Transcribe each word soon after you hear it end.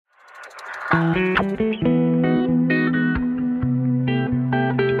Good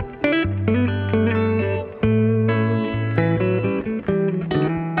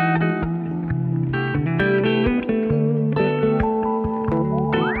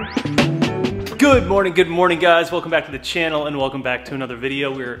morning guys, welcome back to the channel and welcome back to another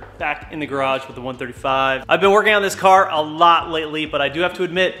video. We're back in the garage with the 135. I've been working on this car a lot lately, but I do have to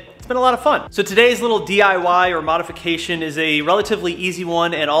admit, it's been a lot of fun. So today's little DIY or modification is a relatively easy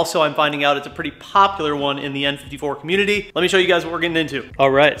one, and also I'm finding out it's a pretty popular one in the N54 community. Let me show you guys what we're getting into.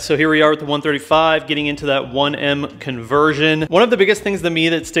 All right, so here we are with the 135, getting into that 1M conversion. One of the biggest things to me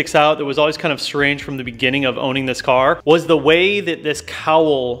that sticks out that was always kind of strange from the beginning of owning this car was the way that this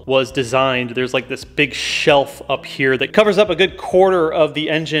cowl was designed. There's like this big shelf up here that covers up a good quarter of the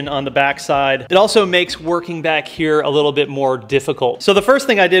engine on the backside. It also makes working back here a little bit more difficult. So the first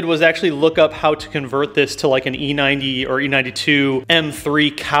thing I did was actually look up how to convert this to like an E90 or E92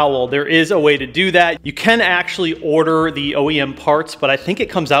 M3 cowl. There is a way to do that. You can actually order the OEM parts, but I think it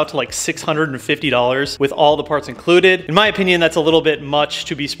comes out to like $650 with all the parts included. In my opinion, that's a little bit much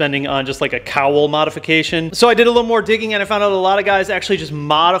to be spending on just like a cowl modification. So I did a little more digging and I found out a lot of guys actually just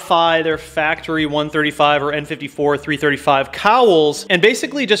modify their factory 135 or N54 335 cowls and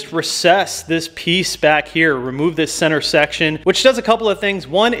basically just recess this piece back here, remove this center section, which does a couple of things.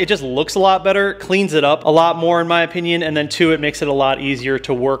 One, it just looks a lot better, cleans it up a lot more in my opinion, and then two, it makes it a lot easier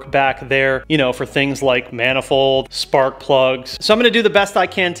to work back there, you know, for things like manifold, spark plugs. So I'm gonna do the best I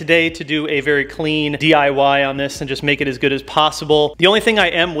can today to do a very clean DIY on this and just make it as good as possible. The only thing I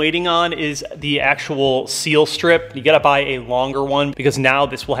am waiting on is the actual seal strip. You gotta buy a longer one because now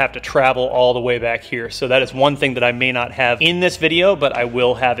this will have to travel all the way back here. So that is one thing that I may not have in this video, but I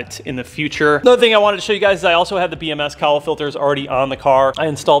will have it in the future. Another thing I wanted to show you guys is I also have the BMS cowl filters already on the car. I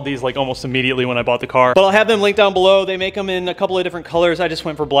installed these like almost immediately when I bought the car, but I'll have them linked down below. They make them in a couple of different colors. I just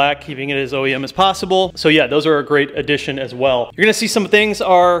went for black, keeping it as OEM as possible. So yeah, those are a great addition as well. You're gonna see some things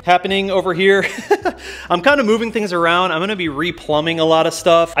are happening over here. I'm kind of moving things around. I'm gonna be replumbing a lot of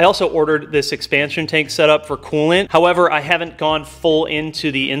stuff. I also ordered this expansion tank setup for coolant. However, I haven't gone full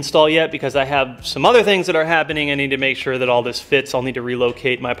into the install yet because I have some other things that are happening. I need to make sure that all this fits. I'll need to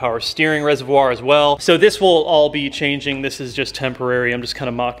relocate my power steering reservoir as well. So this will all be changing. This is just temporary. I'm just kind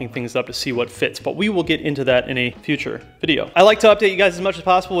of mocking things up to see what fits, but we will get into that in a future video. I like to update you guys as much as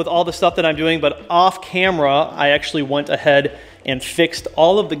possible with all the stuff that I'm doing, but off camera, I actually went ahead and fixed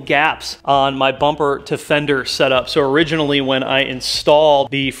all of the gaps on my bumper to fender setup. So originally when I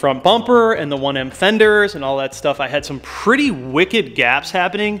installed the front bumper and the 1M fenders and all that stuff, I had some pretty wicked gaps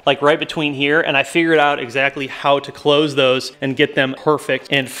happening, like right between here, and I figured out exactly how to close those and get them perfect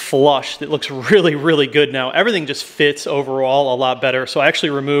and flush. It looks really, really good now. Everything just fits overall a lot better. So I actually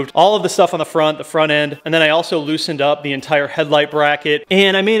removed all of the stuff on the front end, and then I also loosened up the entire headlight bracket,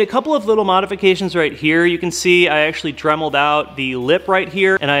 and I made a couple of little modifications right here. You can see I actually dremeled out the lip right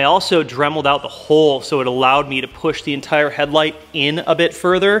here, and I also dremeled out the hole so it allowed me to push the entire headlight in a bit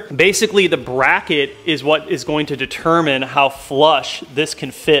further. Basically, the bracket is what is going to determine how flush this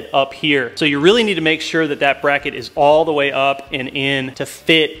can fit up here. So you really need to make sure that that bracket is all the way up and in to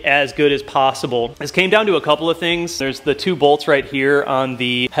fit as good as possible. This came down to a couple of things. There's the two bolts right here on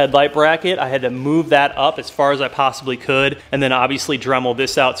the headlight bracket. I had to move that up as far as I possibly could, and then obviously dremel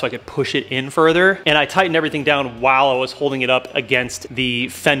this out so I could push it in further. And I tightened everything down while I was holding it up against the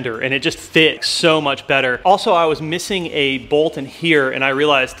fender, and it just fit so much better. Also, I was missing a bolt in here, and I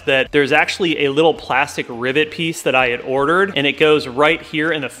realized that there's actually a little plastic rivet piece that I had ordered, and it goes right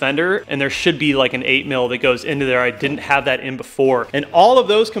here in the fender, and there should be like an 8mm that goes into there. I didn't have that in before, and all of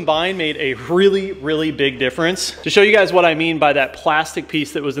those combined made a really, really big difference. To show you guys what I mean by that plastic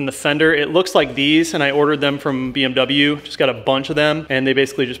piece that was in the fender, it looks like these, and I ordered them from BMW. Just got a bunch of them, and they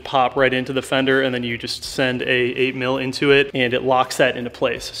basically just pop right into the fender, and then you just send a 8mm into it, and it locks that into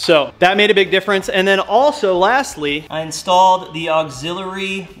place. So that made a big difference. And then also lastly, I installed the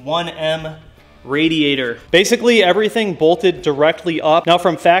auxiliary 1M radiator. Basically everything bolted directly up. Now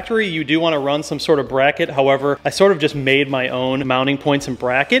from factory, you do want to run some sort of bracket. However, I sort of just made my own mounting points and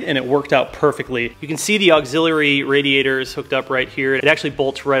bracket, and it worked out perfectly. You can see the auxiliary radiator is hooked up right here. It actually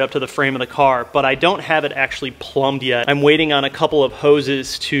bolts right up to the frame of the car, but I don't have it actually plumbed yet. I'm waiting on a couple of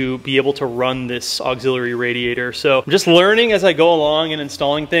hoses to be able to run this auxiliary radiator. So I'm just learning as I go along and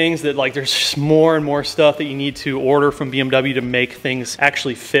installing things that like there's just more and more stuff that you need to order from BMW to make things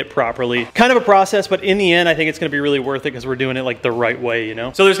actually fit properly. Kind of a process, but in the end, I think it's gonna be really worth it because we're doing it like the right way, you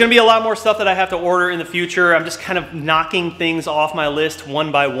know? So there's gonna be a lot more stuff that I have to order in the future. I'm just kind of knocking things off my list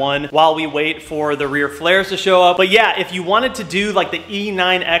one by one while we wait for the rear flares to show up. But yeah, if you wanted to do like the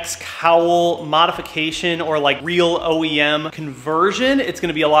E9X COWL modification or like real OEM conversion, it's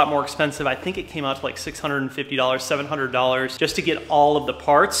gonna be a lot more expensive. I think it came out to like $650, $700 just to get all of the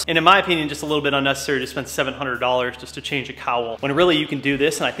parts. And in my opinion, just a little bit unnecessary to spend $700 just to change a cowl, when really you can do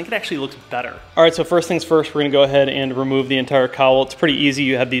this, and I think it actually looks better. All right, so first things first, we're gonna go ahead and remove the entire cowl. It's pretty easy.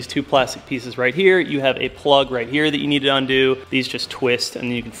 You have these two plastic pieces right here. You have a plug right here that you need to undo. These just twist,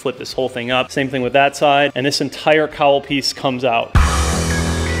 and you can flip this whole thing up. Same thing with that side, and this entire cowl piece comes out.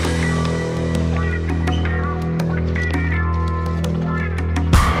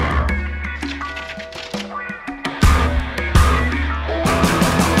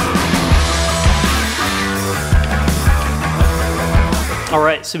 All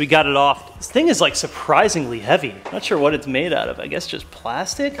right, so we got it off. This thing is like surprisingly heavy. Not sure what it's made out of. I guess just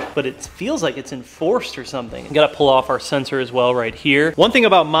plastic, but it feels like it's enforced or something. We gotta pull off our sensor as well right here. One thing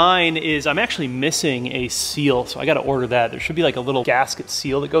about mine is I'm actually missing a seal, so I gotta order that. There should be like a little gasket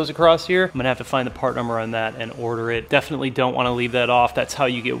seal that goes across here. I'm gonna have to find the part number on that and order it. Definitely don't wanna leave that off. That's how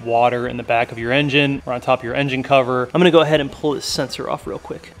you get water in the back of your engine or on top of your engine cover. I'm gonna go ahead and pull this sensor off real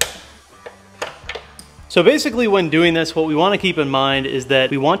quick. So basically when doing this, what we want to keep in mind is that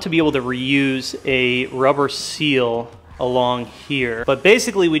we want to be able to reuse a rubber seal along here. But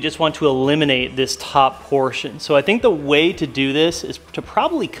basically we just want to eliminate this top portion. So I think the way to do this is to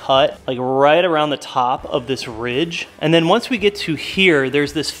probably cut like right around the top of this ridge. And then once we get to here,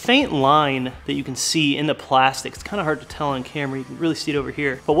 there's this faint line that you can see in the plastic. It's kind of hard to tell on camera. You can really see it over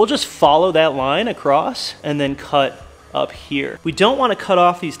here. But we'll just follow that line across and then cut up here. We don't want to cut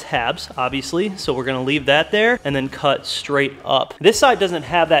off these tabs, obviously, so we're going to leave that there and then cut straight up. This side doesn't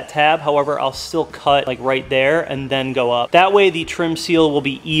have that tab, however, I'll still cut like right there and then go up. That way the trim seal will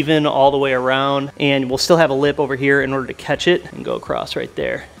be even all the way around, and we'll still have a lip over here in order to catch it and go across right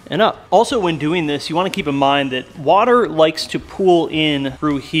there and up. Also, when doing this, you want to keep in mind that water likes to pool in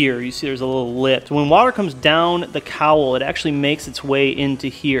through here. You see there's a little lip. When water comes down the cowl, it actually makes its way into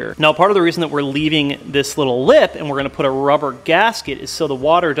here. Now, part of the reason that we're leaving this little lip and we're going to put a rubber gasket is so the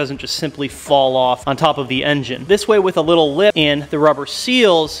water doesn't just simply fall off on top of the engine. This way, with a little lip and the rubber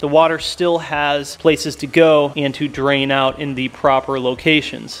seals, the water still has places to go and to drain out in the proper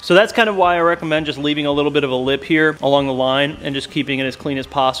locations. So that's kind of why I recommend just leaving a little bit of a lip here along the line and just keeping it as clean as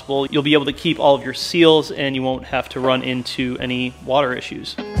possible. You'll be able to keep all of your seals and you won't have to run into any water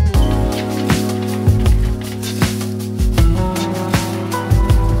issues.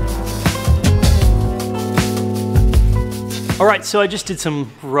 All right, so I just did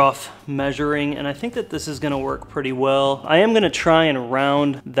some rough measuring and I think that this is gonna work pretty well. I am gonna try and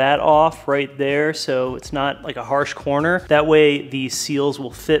round that off right there so it's not like a harsh corner. That way the seals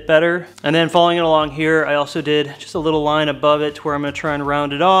will fit better. And then following it along here, I also did just a little line above it to where I'm gonna try and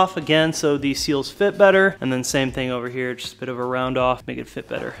round it off again so these seals fit better. And then same thing over here, just a bit of a round off, make it fit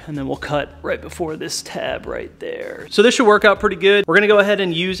better. And then we'll cut right before this tab right there. So this should work out pretty good. We're gonna go ahead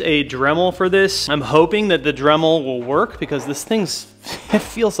and use a Dremel for this. I'm hoping that the Dremel will work because this thing's, it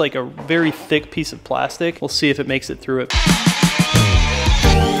feels like a very thick piece of plastic. We'll see if it makes it through it.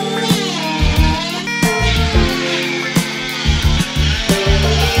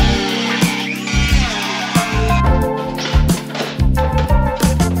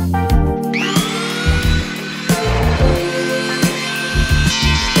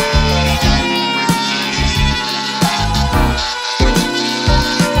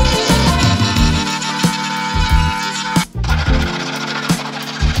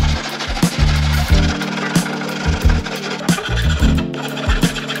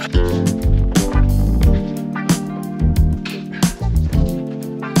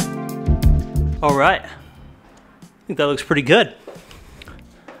 All right, I think that looks pretty good.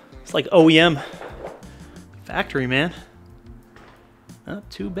 It's like OEM factory, man. Not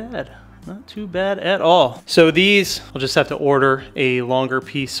too bad. Not too bad at all. So these, I'll just have to order a longer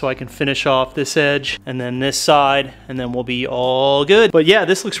piece so I can finish off this edge and then this side, and then we'll be all good. But yeah,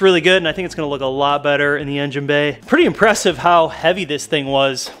 this looks really good, and I think it's gonna look a lot better in the engine bay. Pretty impressive how heavy this thing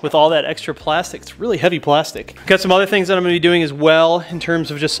was with all that extra plastic. It's really heavy plastic. Got some other things that I'm gonna be doing as well in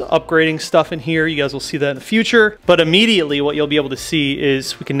terms of just upgrading stuff in here. You guys will see that in the future. But immediately what you'll be able to see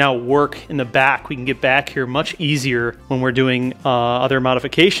is we can now work in the back. We can get back here much easier when we're doing other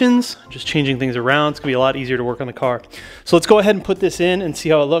modifications. Just changing things around. It's gonna be a lot easier to work on the car. So let's go ahead and put this in and see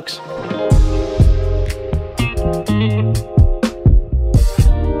how it looks.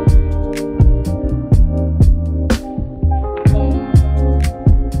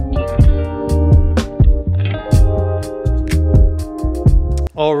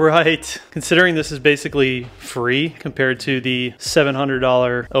 All right, considering this is basically free compared to the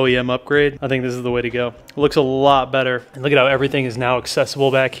 $700 OEM upgrade, I think this is the way to go. It looks a lot better. And look at how everything is now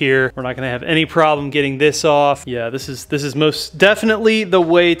accessible back here. We're not gonna have any problem getting this off. Yeah, this is most definitely the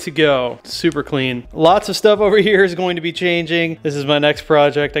way to go. Super clean. Lots of stuff over here is going to be changing. This is my next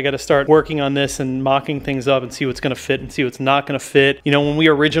project. I gotta start working on this and mocking things up and see what's gonna fit and see what's not gonna fit. You know, when we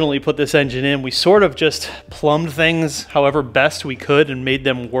originally put this engine in, we sort of just plumbed things however best we could and made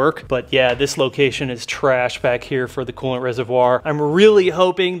them work. But yeah, this location is trash back here for the coolant reservoir. I'm really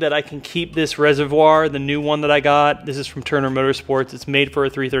hoping that I can keep this reservoir, the new one that I got. This is from Turner Motorsports. It's made for a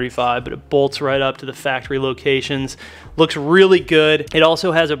 335, but it bolts right up to the factory locations. Looks really good. It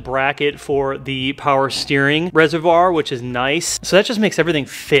also has a bracket for the power steering reservoir, which is nice. So that just makes everything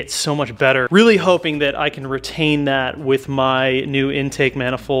fit so much better. Really hoping that I can retain that with my new intake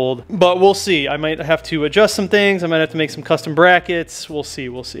manifold, but we'll see. I might have to adjust some things. I might have to make some custom brackets. We'll see,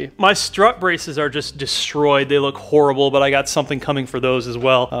 we'll see. My strut braces are just destroyed. They look horrible, but I got something coming for those as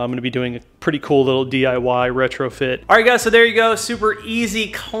well. I'm gonna be doing a pretty cool little DIY retrofit. All right guys, so there you go. Super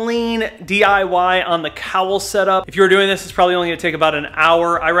easy, clean DIY on the COWL setup. If you're doing this, it's probably only gonna take about an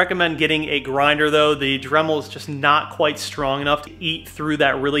hour. I recommend getting a grinder though. The Dremel is just not quite strong enough to eat through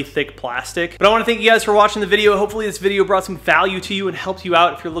that really thick plastic. But I wanna thank you guys for watching the video. Hopefully this video brought some value to you and helped you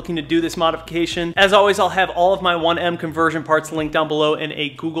out if you're looking to do this modification. As always, I'll have all of my 1M conversion parts linked down below in a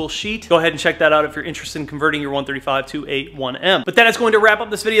Google Sheet. Go ahead and check that out if you're interested in converting your 135 to a 1M. But that is going to wrap up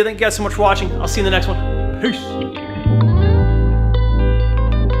this video. Thank you guys so much for watching. I'll see you in the next one. Peace.